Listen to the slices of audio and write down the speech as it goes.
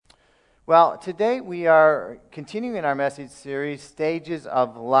Well, today we are continuing our message series, Stages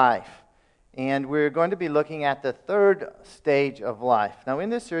of Life. And we're going to be looking at the third stage of life. Now,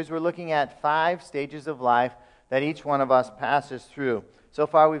 in this series, we're looking at 5 stages of life that each one of us passes through. So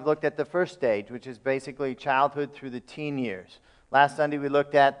far, we've looked at the first stage, which is basically childhood through the teen years. Last Sunday, we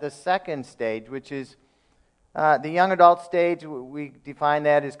looked at the second stage, which is the young adult stage. We define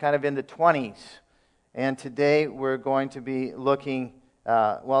that as kind of in the 20s. And today, we're going to be looking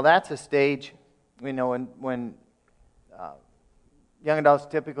that's a stage, when young adults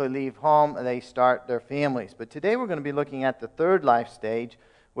typically leave home and they start their families. But today we're going to be looking at the third life stage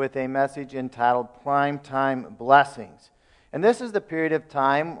with a message entitled Primetime Blessings. And this is the period of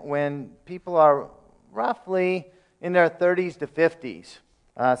time when people are roughly in their 30s to 50s.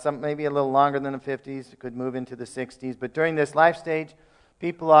 Some maybe a little longer than the 50s, could move into the 60s. But during this life stage,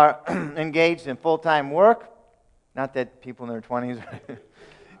 people are engaged in full-time work. Not that people in their 20s.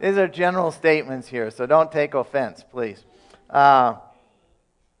 These are general statements here, so don't take offense, please.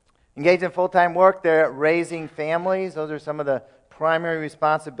 Engaged in full-time work, they're raising families. Those are some of the primary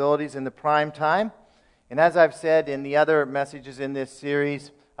responsibilities in the prime time. And as I've said in the other messages in this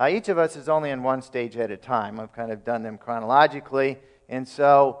series, each of us is only in one stage at a time. I've kind of done them chronologically. And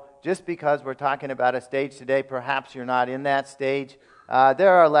so just because we're talking about a stage today, perhaps you're not in that stage.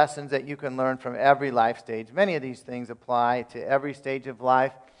 There are lessons that you can learn from every life stage. Many of these things apply to every stage of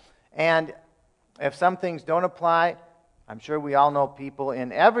life. And if some things don't apply, I'm sure we all know people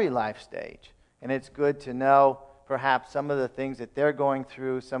in every life stage. And it's good to know perhaps some of the things that they're going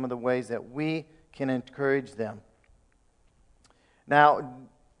through, some of the ways that we can encourage them. Now,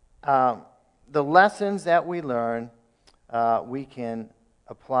 the lessons that we learn, we can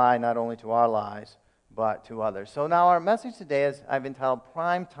apply not only to our lives, but to others. So now our message today is, I've entitled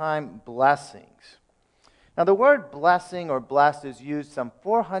Primetime Blessings. Now the word blessing or blessed is used some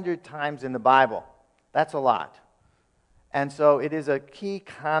 400 times in the Bible. That's a lot. And so it is a key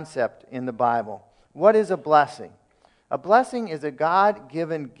concept in the Bible. What is a blessing? A blessing is a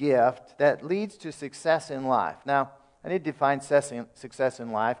God-given gift that leads to success in life. Now, I need to define success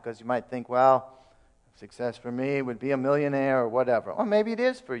in life because you might think, well, success for me would be a millionaire or whatever. Or maybe it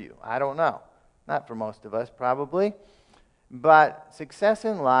is for you. I don't know. Not for most of us, probably. But success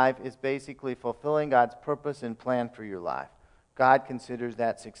in life is basically fulfilling God's purpose and plan for your life. God considers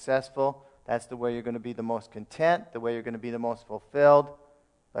that successful. That's the way you're going to be the most content, the way you're going to be the most fulfilled,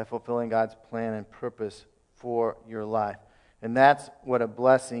 by fulfilling God's plan and purpose for your life. And that's what a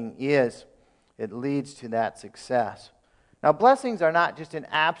blessing is. It leads to that success. Now, blessings are not just an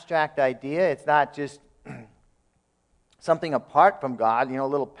abstract idea. It's not just something apart from God, a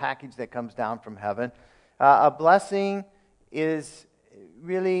little package that comes down from heaven. A blessing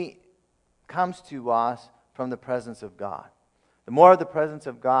really comes to us from the presence of God. The more of the presence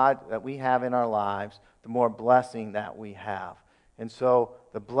of God that we have in our lives, the more blessing that we have. And so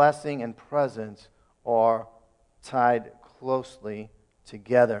the blessing and presence are tied closely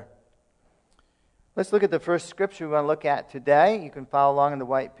together. Let's look at the first scripture we want to look at today. You can follow along on the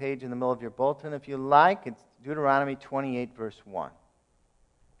white page in the middle of your bulletin if you like. It's Deuteronomy 28, verse 1.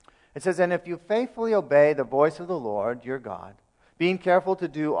 It says, "And if you faithfully obey the voice of the Lord, your God, being careful to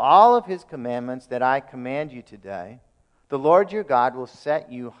do all of his commandments that I command you today, the Lord your God will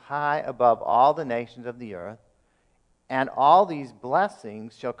set you high above all the nations of the earth, and all these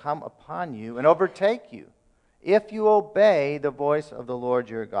blessings shall come upon you and overtake you, if you obey the voice of the Lord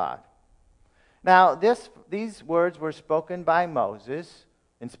your God." Now, these words were spoken by Moses,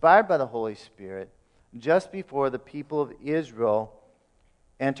 inspired by the Holy Spirit, just before the people of Israel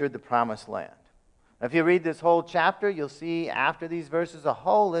entered the Promised Land. Now, if you read this whole chapter, you'll see after these verses a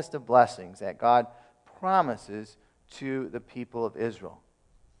whole list of blessings that God promises to the people of Israel.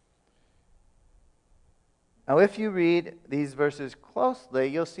 Now, if you read these verses closely,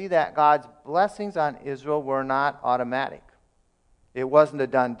 you'll see that God's blessings on Israel were not automatic. It wasn't a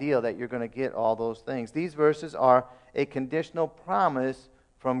done deal that you're going to get all those things. These verses are a conditional promise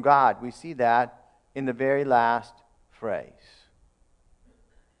from God. We see that in the very last phrase.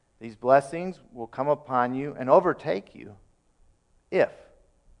 These blessings will come upon you and overtake you if,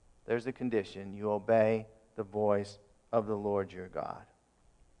 there's a condition, you obey the voice of the Lord your God.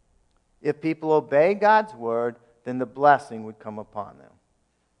 If people obey God's word, then the blessing would come upon them.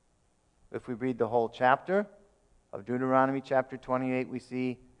 If we read the whole chapter of Deuteronomy chapter 28, we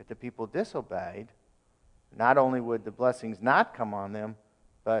see if the people disobeyed, not only would the blessings not come on them,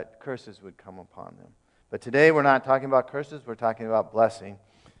 but curses would come upon them. But today we're not talking about curses, we're talking about blessing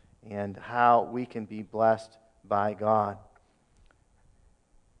and how we can be blessed by God.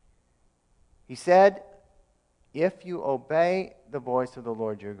 He said, if you obey the voice of the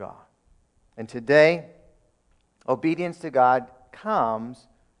Lord your God. And today, obedience to God comes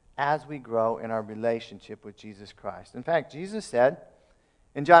as we grow in our relationship with Jesus Christ. In fact, Jesus said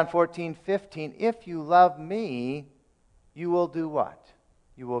in John 14:15, "If you love me, you will do what?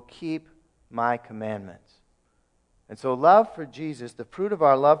 You will keep my commandments." And so love for Jesus, the fruit of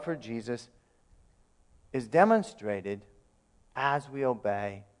our love for Jesus, is demonstrated as we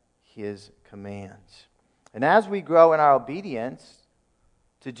obey his commands. And as we grow in our obedience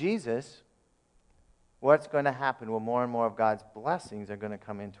to Jesus, what's going to happen? Well, more and more of God's blessings are going to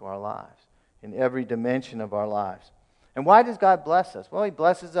come into our lives, in every dimension of our lives. And why does God bless us? Well, he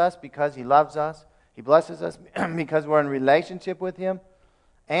blesses us because he loves us. He blesses us because we're in relationship with him.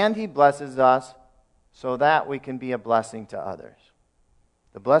 And he blesses us so that we can be a blessing to others.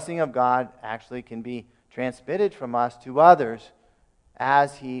 The blessing of God actually can be transmitted from us to others.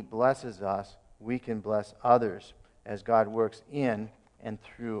 As he blesses us, we can bless others as God works in and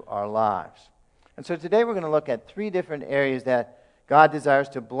through our lives. And so today we're going to look at 3 different areas that God desires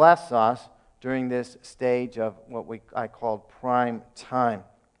to bless us during this stage of what I call prime time.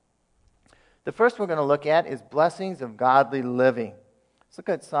 The first we're going to look at is blessings of godly living. Let's look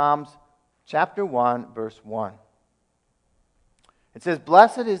at Psalms chapter 1, verse 1. It says,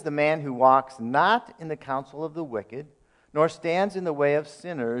 "Blessed is the man who walks not in the counsel of the wicked, nor stands in the way of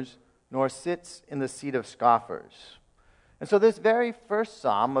sinners, nor sits in the seat of scoffers." And so this very first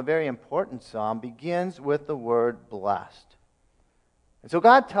psalm, a very important psalm, begins with the word blessed. And so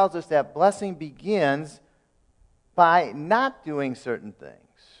God tells us that blessing begins by not doing certain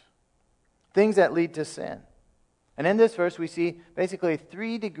things that lead to sin. And in this verse we see basically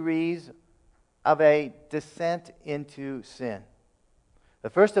 3 degrees of a descent into sin. The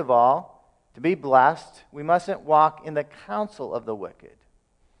first of all, to be blessed, we mustn't walk in the counsel of the wicked.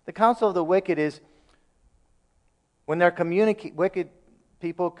 The counsel of the wicked is when wicked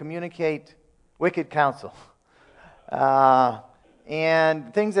people communicate wicked counsel.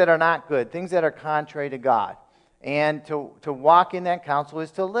 And things that are not good, things that are contrary to God. And to walk in that counsel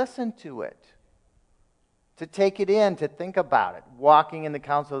is to listen to it, to take it in, to think about it. Walking in the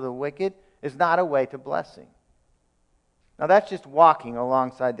counsel of the wicked is not a way to blessing. Now that's just walking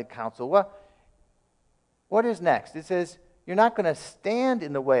alongside the counsel. Well, what is next? It says, you're not going to stand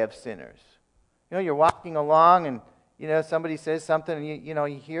in the way of sinners. You're walking along and, somebody says something and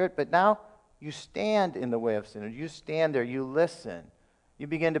you hear it, but now you stand in the way of sinners. You stand there, you listen. You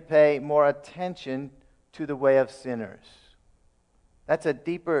begin to pay more attention to the way of sinners. That's a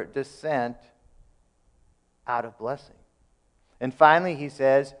deeper descent out of blessing. And finally, he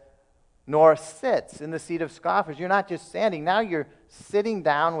says, nor sits in the seat of scoffers. You're not just standing. Now you're sitting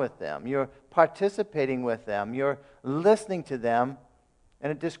down with them. You're participating with them. You're listening to them.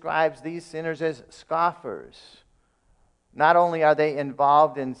 And it describes these sinners as scoffers. Not only are they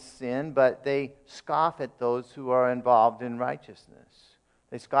involved in sin, but they scoff at those who are involved in righteousness.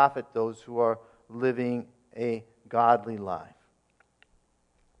 They scoff at those who are living a godly life.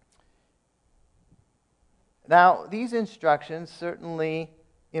 Now, these instructions certainly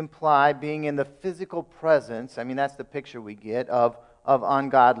imply being in the physical presence, that's the picture we get, of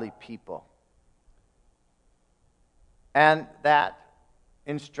ungodly people. And that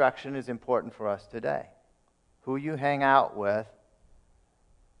instruction is important for us today. Who you hang out with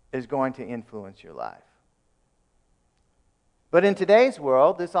is going to influence your life. But in today's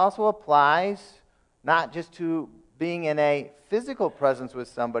world, this also applies not just to being in a physical presence with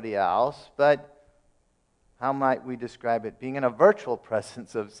somebody else, but how might we describe it? Being in a virtual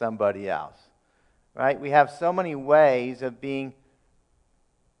presence of somebody else. Right? We have so many ways of being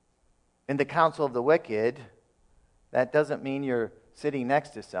in the counsel of the wicked. That doesn't mean you're sitting next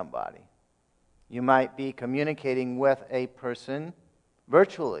to somebody. You might be communicating with a person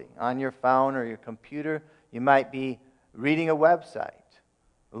virtually on your phone or your computer. You might be reading a website,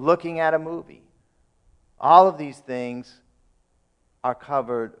 looking at a movie. All of these things are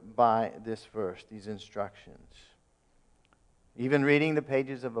covered by this verse, these instructions. Even reading the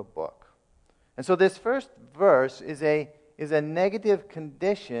pages of a book. And so this first verse is a negative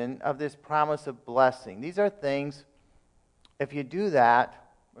condition of this promise of blessing. These are things, if you do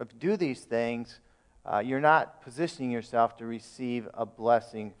these things, you're not positioning yourself to receive a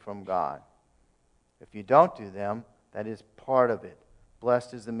blessing from God. If you don't do them, that is part of it.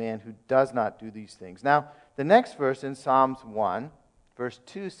 Blessed is the man who does not do these things. Now, the next verse in Psalms 1, verse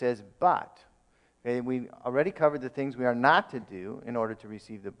 2 says, but. Okay, we already covered the things we are not to do in order to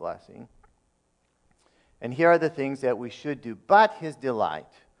receive the blessing. And here are the things that we should do. But his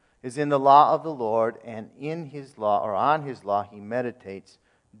delight is in the law of the Lord, and in his law, or on his law, he meditates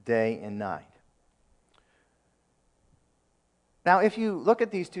day and night. Now, if you look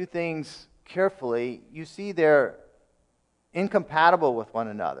at these two things carefully, you see they're incompatible with one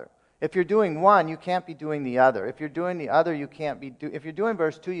another. If you're doing one, you can't be doing the other. If you're doing the other, you can't be if you're doing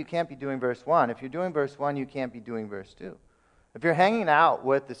verse 2, you can't be doing verse 1. If you're doing verse 1, you can't be doing verse 2. If you're hanging out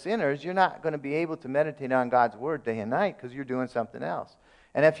with the sinners, you're not going to be able to meditate on God's word day and night because you're doing something else.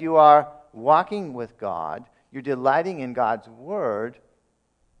 And if you are walking with God, you're delighting in God's word,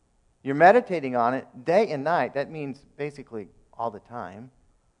 you're meditating on it day and night. That means basically all the time.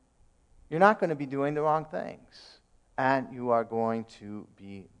 You're not going to be doing the wrong things. And you are going to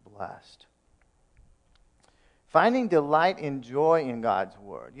be blessed. Finding delight and joy in God's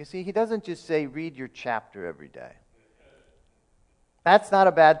word. You see, he doesn't just say read your chapter every day. That's not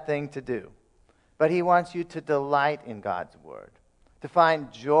a bad thing to do. But he wants you to delight in God's word, to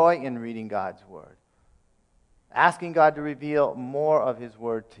find joy in reading God's word, asking God to reveal more of his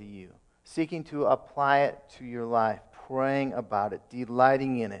word to you, seeking to apply it to your life, praying about it,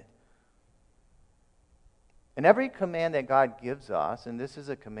 delighting in it. And every command that God gives us, and this is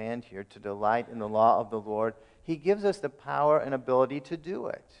a command here, to delight in the law of the Lord, he gives us the power and ability to do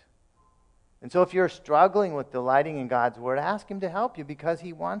it. And so if you're struggling with delighting in God's word, ask him to help you because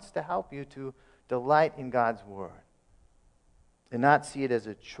he wants to help you to delight in God's word and not see it as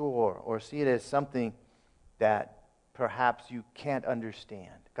a chore or see it as something that perhaps you can't understand.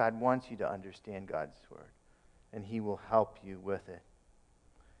 God wants you to understand God's word, and he will help you with it.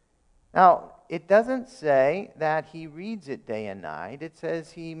 Now, it doesn't say that he reads it day and night. It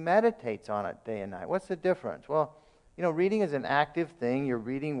says he meditates on it day and night. What's the difference? Well, reading is an active thing. You're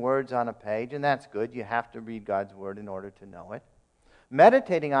reading words on a page, and that's good. You have to read God's word in order to know it.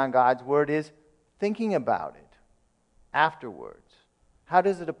 Meditating on God's word is thinking about it afterwards. How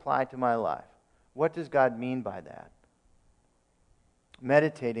does it apply to my life? What does God mean by that?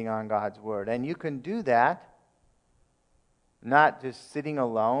 Meditating on God's word. And you can do that not just sitting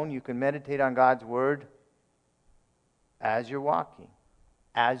alone. You can meditate on God's word as you're walking,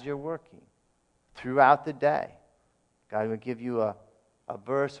 as you're working, throughout the day. God will give you a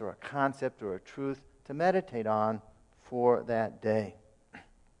verse or a concept or a truth to meditate on for that day.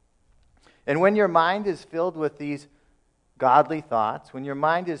 And when your mind is filled with these godly thoughts, when your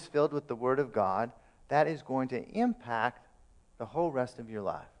mind is filled with the Word of God, that is going to impact the whole rest of your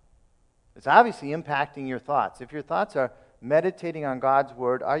life. It's obviously impacting your thoughts. If your thoughts are meditating on God's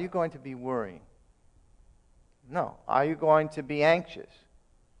Word, are you going to be worrying? No. Are you going to be anxious?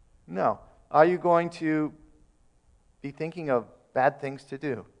 No. Are you going to be thinking of bad things to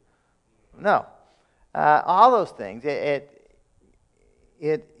do? No. All those things. It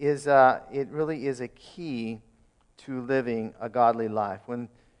really is a key to living a godly life. When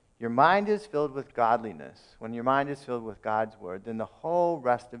your mind is filled with godliness, when your mind is filled with God's word, then the whole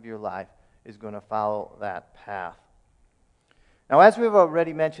rest of your life is going to follow that path. Now, as we've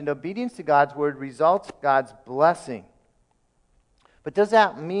already mentioned, obedience to God's word results in God's blessing. But does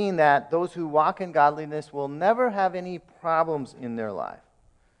that mean that those who walk in godliness will never have any problems in their life?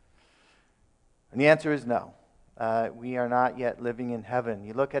 And the answer is no. We are not yet living in heaven.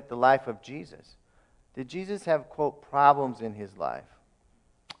 You look at the life of Jesus. Did Jesus have, quote, problems in his life?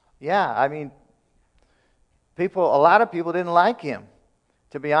 Yeah, a lot of people didn't like him,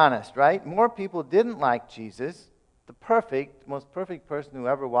 to be honest, right? More people didn't like Jesus. The most perfect person who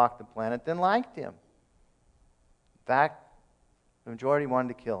ever walked the planet didn't like him. In fact, the majority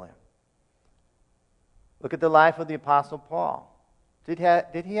wanted to kill him. Look at the life of the Apostle Paul. Did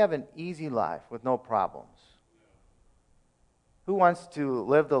he have an easy life with no problems? Who wants to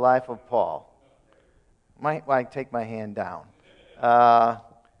live the life of Paul? Might take my hand down.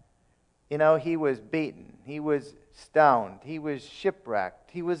 He was beaten. He was stoned. He was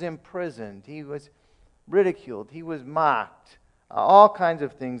shipwrecked. He was imprisoned. He was ridiculed. He was mocked. All kinds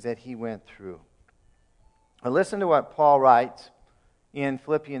of things that he went through. Now listen to what Paul writes in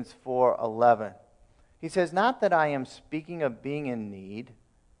Philippians 4:11. He says, "Not that I am speaking of being in need,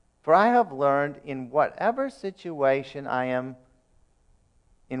 for I have learned in whatever situation I am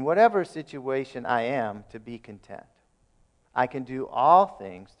to be content. I can do all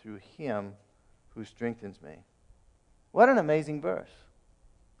things through him who strengthens me." What an amazing verse.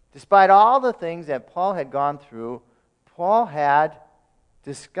 Despite all the things that Paul had gone through, Paul had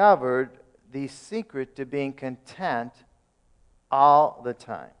discovered the secret to being content all the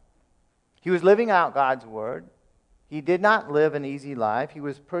time. He was living out God's word. He did not live an easy life. He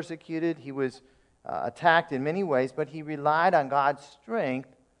was persecuted. He was attacked in many ways, but he relied on God's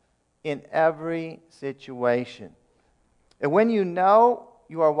strength in every situation. And when you know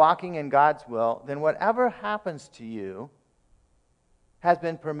you are walking in God's will, then whatever happens to you has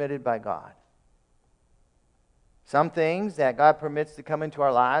been permitted by God. Some things that God permits to come into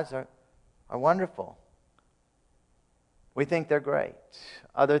our lives are are wonderful. We think they're great.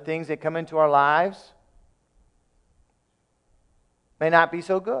 Other things that come into our lives may not be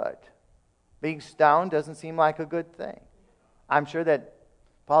so good. Being stoned doesn't seem like a good thing. I'm sure that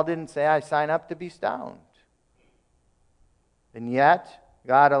Paul didn't say, I sign up to be stoned. And yet,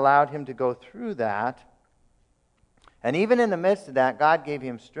 God allowed him to go through that. And even in the midst of that, God gave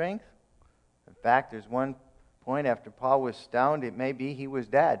him strength. In fact, there's one point after Paul was stoned, it may be he was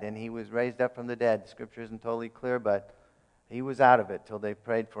dead and he was raised up from the dead. The scripture isn't totally clear, but he was out of it till they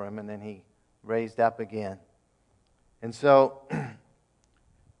prayed for him, and then he raised up again. And so,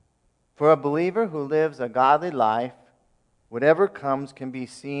 for a believer who lives a godly life, whatever comes can be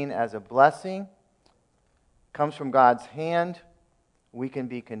seen as a blessing, comes from God's hand. We can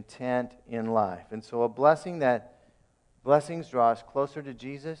be content in life. And so blessings draw us closer to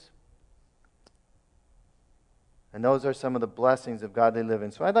Jesus. And those are some of the blessings of godly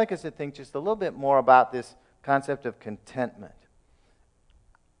living. So I'd like us to think just a little bit more about this concept of contentment.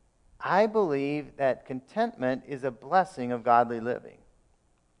 I believe that contentment is a blessing of godly living.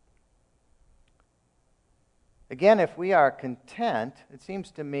 Again, if we are content, it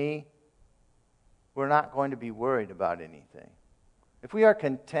seems to me we're not going to be worried about anything. If we are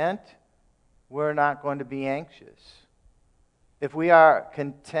content, we're not going to be anxious. If we are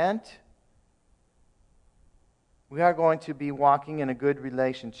content, we are going to be walking in a good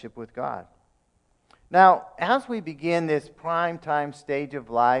relationship with God. Now, as we begin this prime time stage of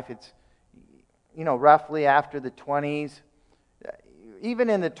life, it's roughly after the 20s. Even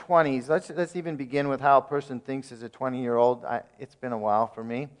in the 20s, let's even begin with how a person thinks as a 20-year-old. It's been a while for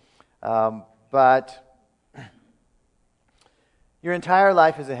me. But your entire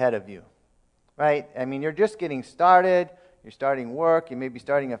life is ahead of you, right? I mean, you're just getting started. You're starting work. You may be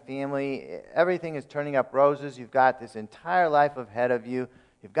starting a family. Everything is turning up roses. You've got this entire life ahead of you.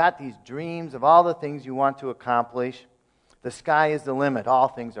 You've got these dreams of all the things you want to accomplish. The sky is the limit. All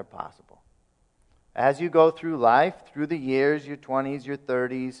things are possible. As you go through life, through the years, your 20s, your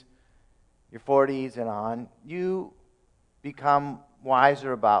 30s, your 40s and on, you become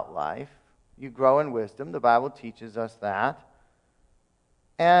wiser about life. You grow in wisdom. The Bible teaches us that.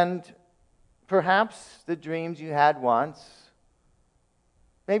 And perhaps the dreams you had once,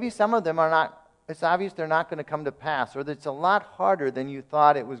 maybe some of them are not, it's obvious they're not going to come to pass, or that it's a lot harder than you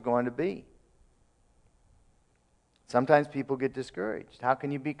thought it was going to be. Sometimes people get discouraged. How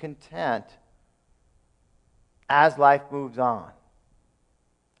can you be content as life moves on?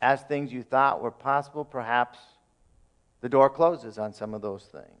 As things you thought were possible, perhaps the door closes on some of those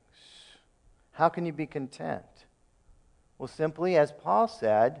things. How can you be content? Well, simply, as Paul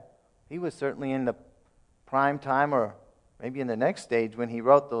said, he was certainly in the prime time, or maybe in the next stage when he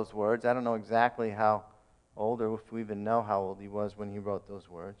wrote those words. I don't know exactly how old, or if we even know how old he was when he wrote those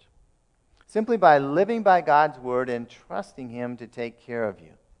words. Simply by living by God's word and trusting him to take care of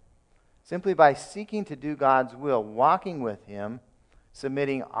you. Simply by seeking to do God's will, walking with him,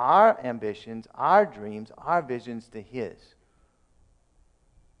 submitting our ambitions, our dreams, our visions to his.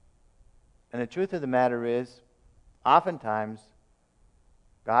 And the truth of the matter is, oftentimes,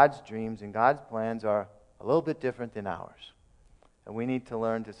 God's dreams and God's plans are a little bit different than ours. And we need to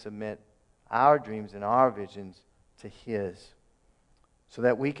learn to submit our dreams and our visions to his so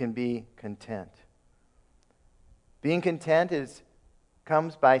that we can be content. Being content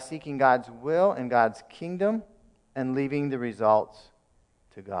comes by seeking God's will and God's kingdom and leaving the results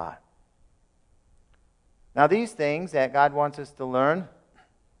to God. Now, these things that God wants us to learn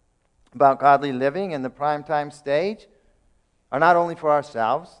about godly living in the prime time stage are not only for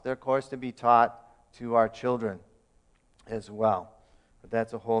ourselves, they're, of course, to be taught to our children as well. But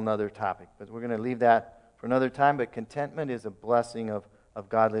that's a whole other topic. But we're going to leave that for another time. But contentment is a blessing of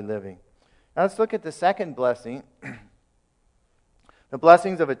godly living. Now let's look at the second blessing, the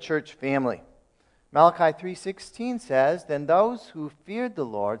blessings of a church family. Malachi 3:16 says, "Then those who feared the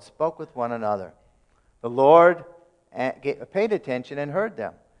Lord spoke with one another. The Lord paid attention and heard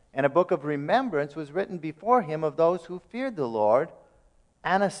them. And a book of remembrance was written before him of those who feared the Lord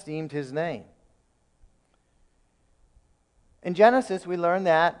and esteemed his name." In Genesis, we learn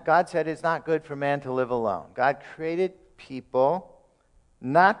that God said it's not good for man to live alone. God created people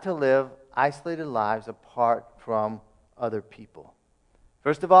not to live isolated lives apart from other people.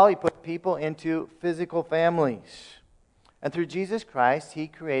 First of all, he put people into physical families. And through Jesus Christ, he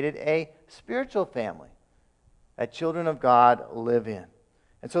created a spiritual family that children of God live in.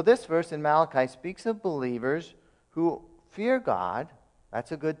 And so this verse in Malachi speaks of believers who fear God,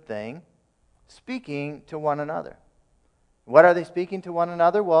 that's a good thing, speaking to one another. What are they speaking to one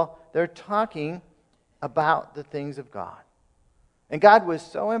another? Well, they're talking about the things of God. And God was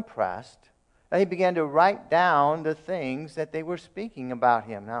so impressed he began to write down the things that they were speaking about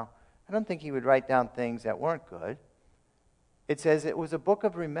him. Now, I don't think he would write down things that weren't good. It says it was a book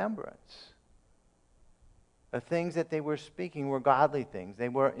of remembrance. The things that they were speaking were godly things. They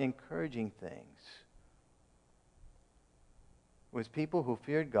were encouraging things. It was people who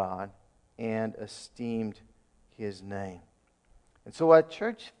feared God and esteemed his name. And so a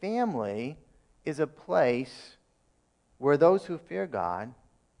church family is a place where those who fear God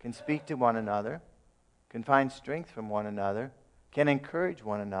can speak to one another, can find strength from one another, can encourage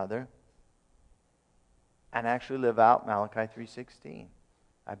one another, and actually live out Malachi 3:16.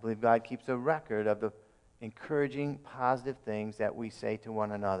 I believe God keeps a record of the encouraging, positive things that we say to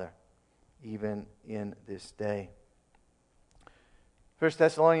one another, even in this day. 1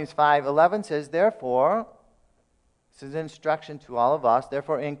 Thessalonians 5:11 says, therefore, this is an instruction to all of us,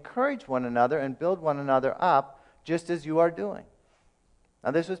 therefore encourage one another and build one another up, just as you are doing. Now,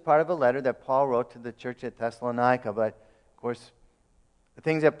 this was part of a letter that Paul wrote to the church at Thessalonica, but, of course, the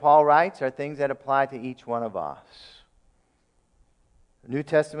things that Paul writes are things that apply to each one of us. The New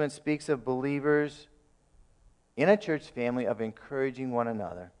Testament speaks of believers in a church family of encouraging one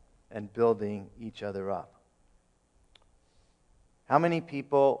another and building each other up. How many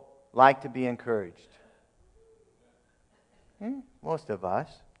people like to be encouraged? Most of us.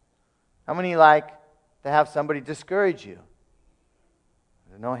 How many like to have somebody discourage you?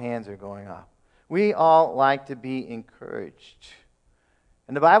 No hands are going up. We all like to be encouraged.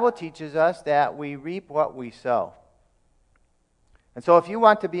 And the Bible teaches us that we reap what we sow. And so if you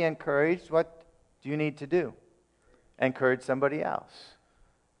want to be encouraged, what do you need to do? Encourage somebody else.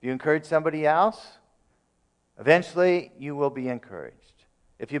 If you encourage somebody else, eventually you will be encouraged.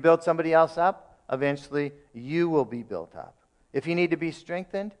 If you build somebody else up, eventually you will be built up. If you need to be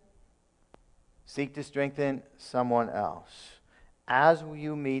strengthened, seek to strengthen someone else. As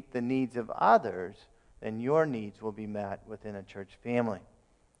you meet the needs of others, then your needs will be met within a church family.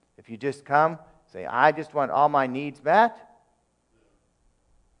 If you just come, say, I just want all my needs met,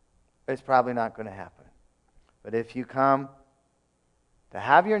 it's probably not going to happen. But if you come to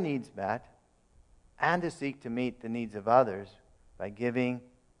have your needs met and to seek to meet the needs of others by giving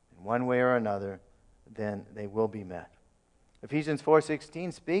in one way or another, then they will be met. Ephesians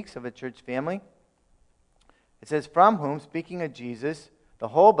 4:16 speaks of a church family. It says, from whom, speaking of Jesus, the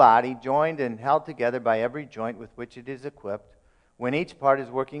whole body, joined and held together by every joint with which it is equipped, when each part is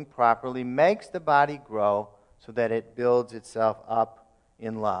working properly, makes the body grow so that it builds itself up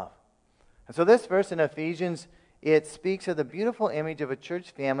in love. And so this verse in Ephesians, it speaks of the beautiful image of a church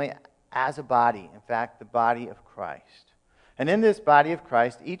family as a body. In fact, the body of Christ. And in this body of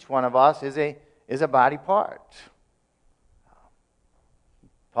Christ, each one of us is a body part.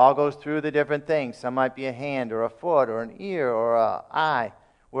 Paul goes through the different things. Some might be a hand or a foot or an ear or an eye.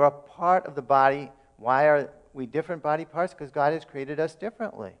 We're a part of the body. Why are we different body parts? Because God has created us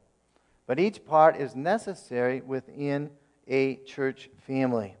differently. But each part is necessary within a church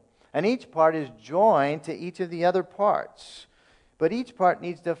family. And each part is joined to each of the other parts. But each part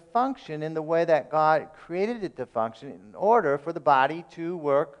needs to function in the way that God created it to function in order for the body to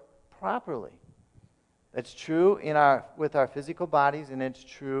work properly. That's true with our physical bodies, and it's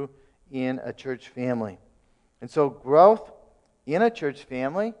true in a church family. And so growth in a church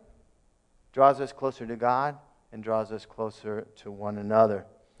family draws us closer to God and draws us closer to one another.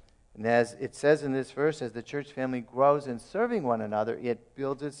 And as it says in this verse, as the church family grows in serving one another, it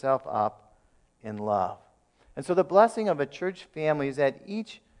builds itself up in love. And so the blessing of a church family is that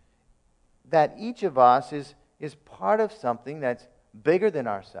each of us is part of something that's bigger than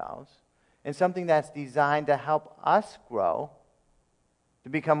ourselves, and something that's designed to help us grow to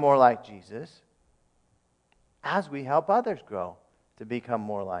become more like Jesus as we help others grow to become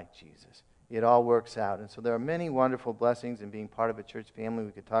more like Jesus. It all works out. And so there are many wonderful blessings in being part of a church family.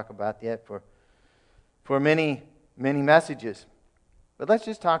 We could talk about that for many, many messages. But let's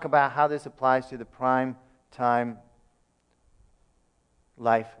just talk about how this applies to the prime time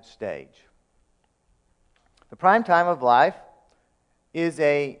life stage. The prime time of life is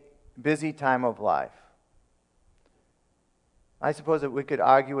a busy time of life. I suppose that we could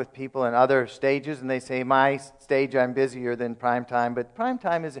argue with people in other stages, and they say, my stage, I'm busier than prime time. But prime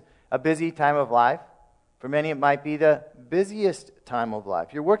time is a busy time of life. For many, it might be the busiest time of life.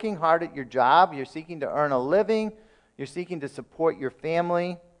 You're working hard at your job. You're seeking to earn a living. You're seeking to support your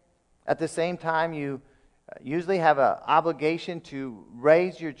family. At the same time, you usually have an obligation to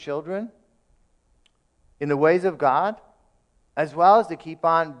raise your children in the ways of God, as well as to keep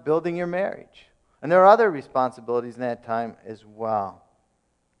on building your marriage. And there are other responsibilities in that time as well.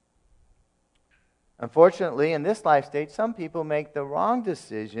 Unfortunately, in this life stage, some people make the wrong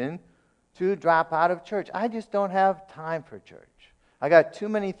decision to drop out of church. I just don't have time for church. I got too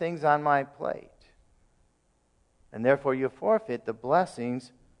many things on my plate. And therefore you forfeit the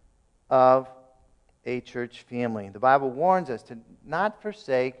blessings of a church family. The Bible warns us to not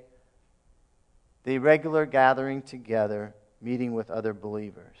forsake the regular gathering together, meeting with other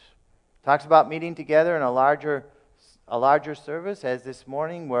believers. Talks about meeting together in a larger service, as this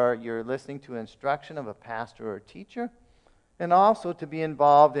morning, where you're listening to instruction of a pastor or teacher, and also to be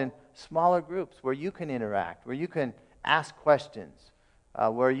involved in smaller groups where you can interact, where you can ask questions,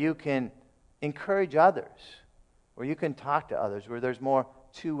 where you can encourage others, where you can talk to others, where there's more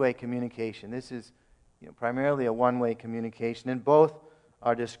two-way communication. This is primarily a one-way communication, and both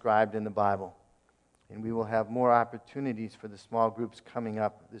are described in the Bible. And we will have more opportunities for the small groups coming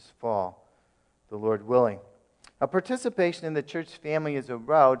up this fall, the Lord willing. A participation in the church family is a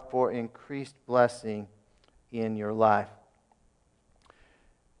road for increased blessing in your life.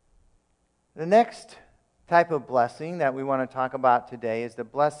 The next type of blessing that we want to talk about today is the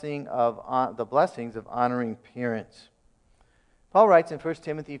blessings of honoring parents. Paul writes in 1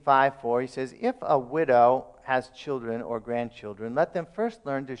 Timothy 5:4, he says, "If a widow has children or grandchildren, let them first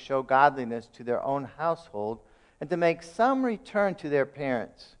learn to show godliness to their own household and to make some return to their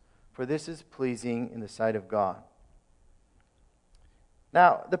parents, for this is pleasing in the sight of God."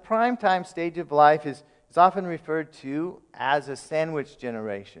 Now, the prime time stage of life is often referred to as a sandwich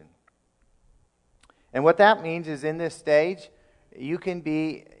generation. And what that means is, in this stage, you can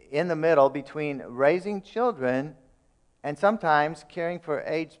be in the middle between raising children and sometimes caring for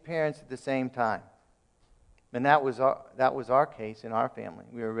aged parents at the same time. And that was our case in our family.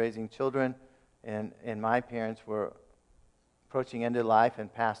 We were raising children, and my parents were approaching end of life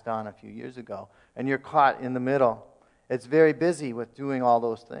and passed on a few years ago. And you're caught in the middle. It's very busy with doing all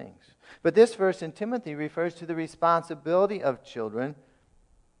those things. But this verse in Timothy refers to the responsibility of children,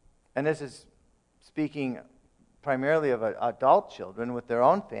 and this is speaking primarily of adult children with their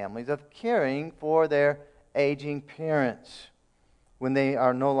own families, of caring for their aging parents when they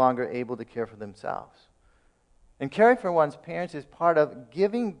are no longer able to care for themselves. And caring for one's parents is part of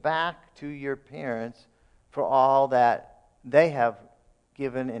giving back to your parents for all that they have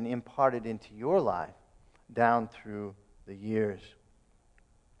given and imparted into your life down through the years.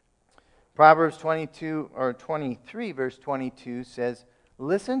 Proverbs 23, verse 22 says,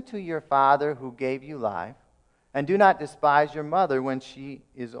 "Listen to your father who gave you life, and do not despise your mother when she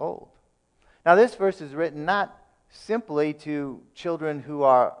is old." Now, this verse is written not simply to children who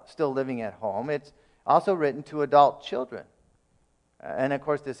are still living at home. It's also written to adult children. And, of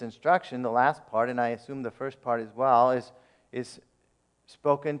course, this instruction, the last part, and I assume the first part as well, is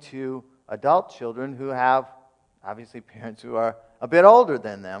spoken to adult children who have, obviously, parents who are a bit older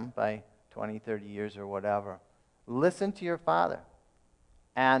than them by 20, 30 years or whatever. Listen to your father,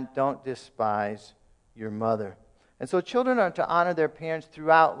 and don't despise your mother. And so children are to honor their parents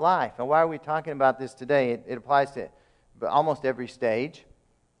throughout life. And why are we talking about this today? It applies to almost every stage,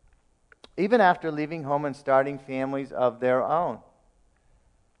 even after leaving home and starting families of their own.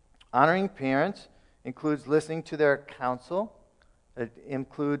 Honoring parents includes listening to their counsel. It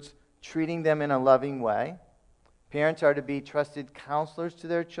includes treating them in a loving way. Parents are to be trusted counselors to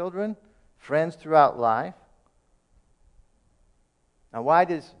their children, friends throughout life. Now, why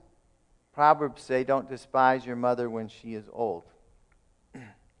does Proverbs say, "Don't despise your mother when she is old"?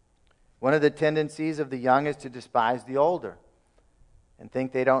 One of the tendencies of the young is to despise the older and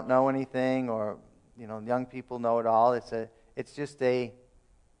think they don't know anything, or young people know it all. It's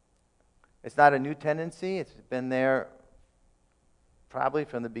not a new tendency. It's been there probably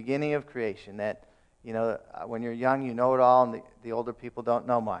from the beginning of creation, that when you're young you know it all, and the older people don't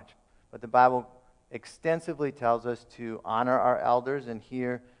know much. But the Bible extensively tells us to honor our elders, and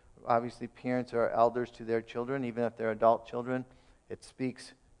here obviously parents are elders to their children, even if they're adult children. It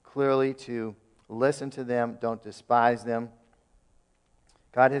speaks clearly to listen to them, don't despise them.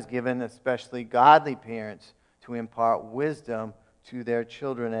 God has given especially godly parents to impart wisdom to their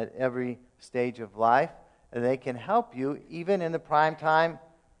children at every stage of life. And they can help you even in the prime time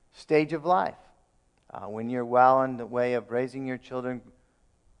stage of life. When you're well on the way of raising your children,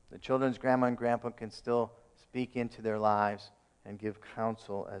 the children's grandma and grandpa can still speak into their lives and give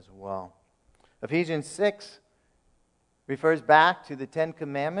counsel as well. Ephesians 6 refers back to the 10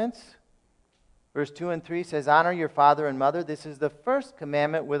 Commandments. Verse 2 and 3 says, "Honor your father and mother. This is the first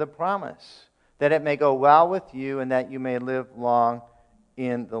commandment with a promise, that it may go well with you and that you may live long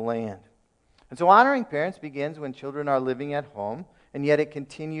in the land." And so honoring parents begins when children are living at home, and yet it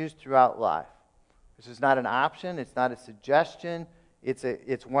continues throughout life. This is not an option. It's not a suggestion.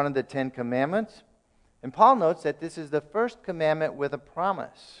 It's one of the 10 Commandments. And Paul notes that this is the first commandment with a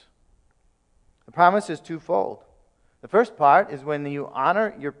promise. The promise is twofold. The first part is when you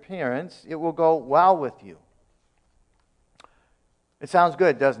honor your parents, it will go well with you. It sounds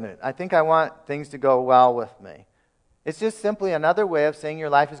good, doesn't it? I think I want things to go well with me. It's just simply another way of saying your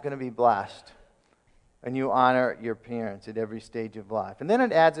life is going to be blessed. And you honor your parents at every stage of life. And then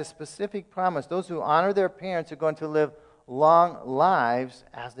it adds a specific promise. Those who honor their parents are going to live long lives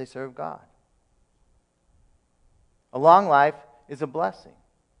as they serve God. A long life is a blessing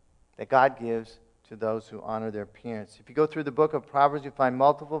that God gives to those who honor their parents. If you go through the book of Proverbs, you find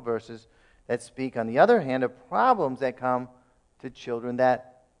multiple verses that speak, on the other hand, of problems that come to children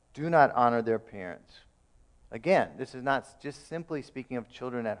that do not honor their parents. Again, this is not just simply speaking of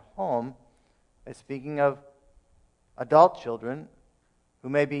children at home. It's speaking of adult children who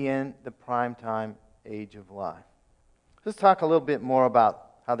may be in the prime time age of life. Let's talk a little bit more about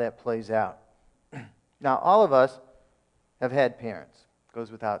how that plays out. Now, all of us have had parents. It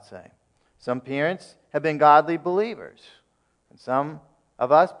goes without saying. Some parents have been godly believers. And some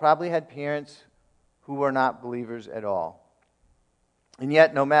of us probably had parents who were not believers at all. And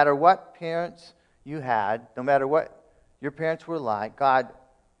yet, no matter what parents you had, no matter what your parents were like, God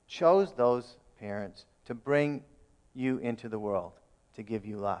chose those parents to bring you into the world, to give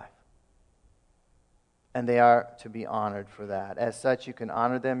you life. And they are to be honored for that. As such, you can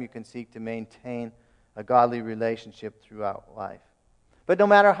honor them. You can seek to maintain a godly relationship throughout life. But no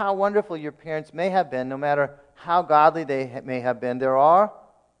matter how wonderful your parents may have been, no matter how godly they may have been, there are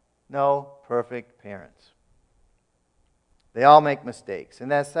no perfect parents. They all make mistakes.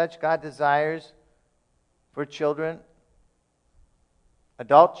 And as such, God desires for children,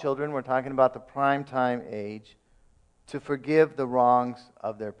 adult children, we're talking about the prime time age, to forgive the wrongs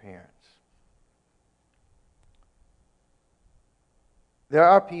of their parents. There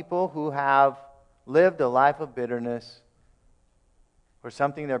are people who have lived a life of bitterness for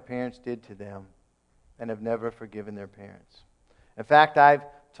something their parents did to them and have never forgiven their parents. In fact, I've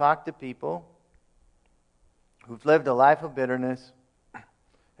talked to people who've lived a life of bitterness,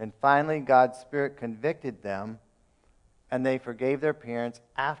 and finally God's Spirit convicted them, and they forgave their parents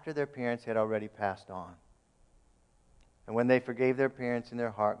after their parents had already passed on. And when they forgave their parents in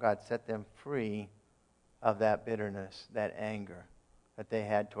their heart, God set them free of that bitterness, that anger that they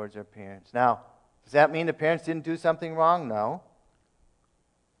had towards their parents. Now, does that mean the parents didn't do something wrong? No.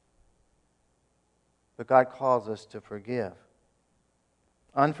 But God calls us to forgive.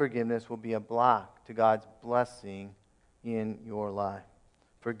 Unforgiveness will be a block to God's blessing in your life.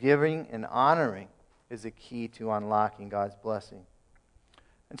 Forgiving and honoring is the key to unlocking God's blessing.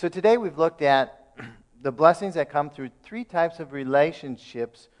 And so today we've looked at the blessings that come through three types of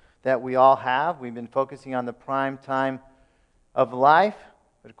relationships that we all have. We've been focusing on the prime time of life,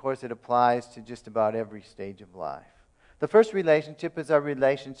 but of course it applies to just about every stage of life. The first relationship is our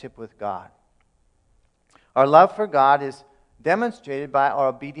relationship with God. Our love for God is demonstrated by our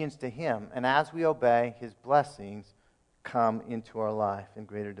obedience to Him, and as we obey, His blessings come into our life in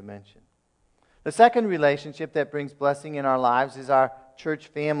greater dimension. The second relationship that brings blessing in our lives is our church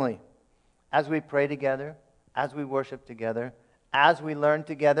family. As we pray together, as we worship together, as we learn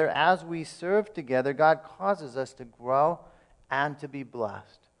together, as we serve together, God causes us to grow and to be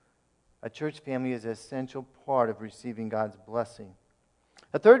blessed. A church family is an essential part of receiving God's blessing.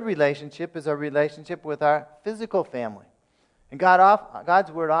 A third relationship is our relationship with our physical family. And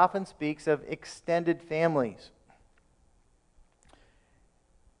God's Word often speaks of extended families.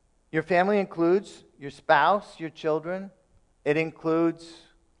 Your family includes your spouse, your children. It includes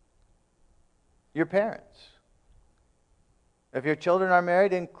your parents. If your children are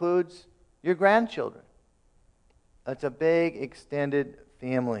married, it includes your grandchildren. That's a big extended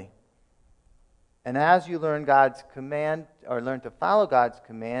family. And as you learn God's command, or learn to follow God's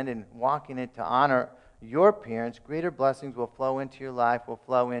command and walk in it to honor your parents, greater blessings will flow into your life, will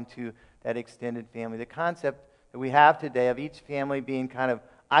flow into that extended family. The concept that we have today of each family being kind of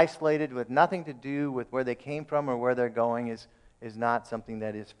isolated with nothing to do with where they came from or where they're going is not something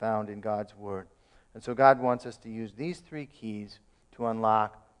that is found in God's Word. And so God wants us to use these three keys to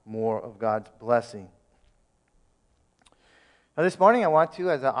unlock more of God's blessing. Now this morning I want to,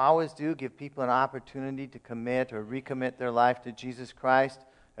 as I always do, give people an opportunity to commit or recommit their life to Jesus Christ,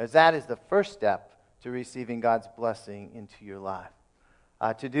 as that is the first step to receiving God's blessing into your life.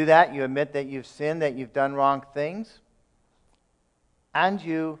 To do that, you admit that you've sinned, that you've done wrong things, and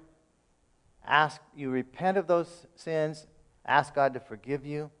you repent of those sins, ask God to forgive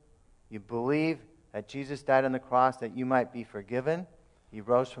you. You believe that Jesus died on the cross that you might be forgiven. He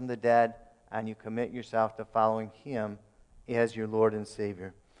rose from the dead, and you commit yourself to following Him as your Lord and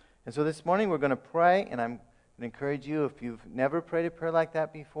Savior. And so this morning we're going to pray, and I'm going to encourage you, if you've never prayed a prayer like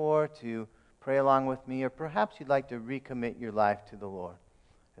that before, to pray along with me, or perhaps you'd like to recommit your life to the Lord.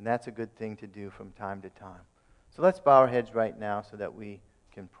 And that's a good thing to do from time to time. So let's bow our heads right now so that we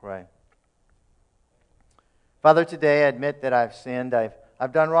can pray. Father, today I admit that I've sinned.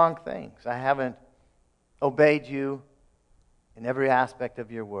 I've done wrong things. I haven't obeyed you in every aspect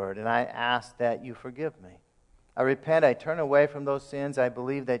of your word, and I ask that you forgive me. I repent. I turn away from those sins. I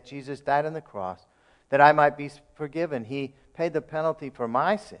believe that Jesus died on the cross, that I might be forgiven. He paid the penalty for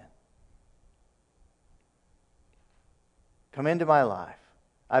my sin. Come into my life.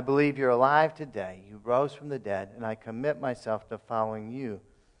 I believe you're alive today. You rose from the dead, and I commit myself to following you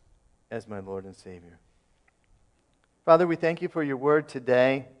as my Lord and Savior. Father, we thank you for your word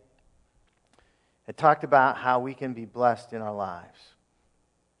today. It talked about how we can be blessed in our lives.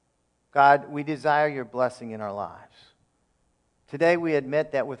 God, we desire your blessing in our lives. Today we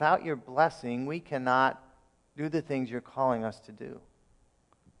admit that without your blessing, we cannot do the things you're calling us to do.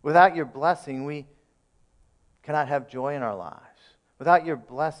 Without your blessing, we cannot have joy in our lives. Without your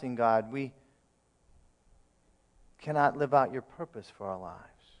blessing, God, we cannot live out your purpose for our lives.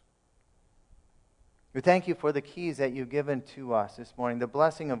 We thank you for the keys that you've given to us this morning, the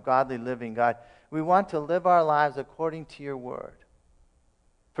blessing of godly living, God. We want to live our lives according to your word.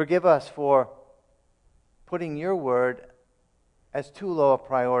 Forgive us for putting your word as too low a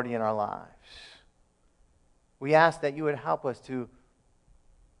priority in our lives. We ask that you would help us to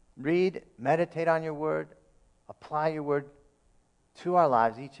read, meditate on your word, apply your word to our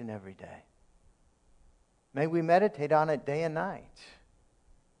lives each and every day. May we meditate on it day and night.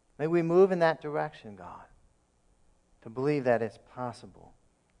 May we move in that direction, God, to believe that it's possible.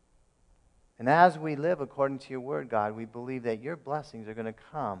 And as we live according to your word, God, we believe that your blessings are going to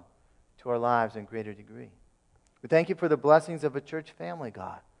come to our lives in greater degree. We thank you for the blessings of a church family,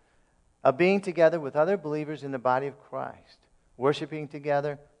 God, of being together with other believers in the body of Christ, worshiping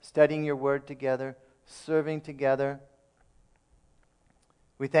together, studying your word together, serving together.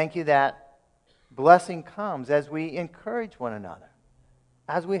 We thank you that blessing comes as we encourage one another,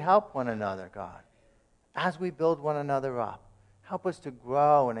 as we help one another, God, as we build one another up. Help us to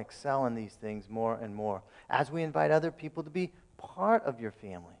grow and excel in these things more and more, as we invite other people to be part of your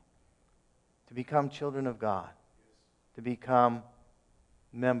family, to become children of God, to become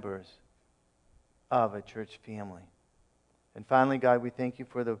members of a church family. And finally, God, we thank you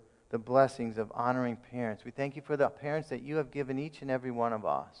for the blessings of honoring parents. We thank you for the parents that you have given each and every one of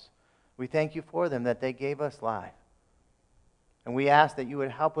us. We thank you for them, that they gave us life. And we ask that you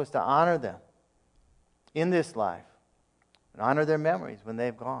would help us to honor them in this life and honor their memories when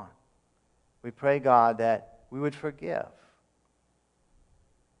they've gone. We pray, God, that we would forgive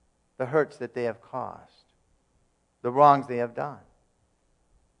the hurts that they have caused, the wrongs they have done.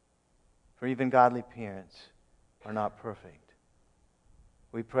 For even godly parents are not perfect.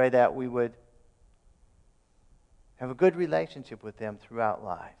 We pray that we would have a good relationship with them throughout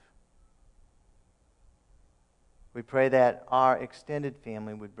life. We pray that our extended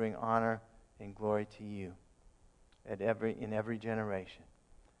family would bring honor and glory to you in every generation.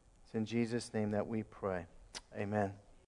 It's in Jesus' name that we pray. Amen.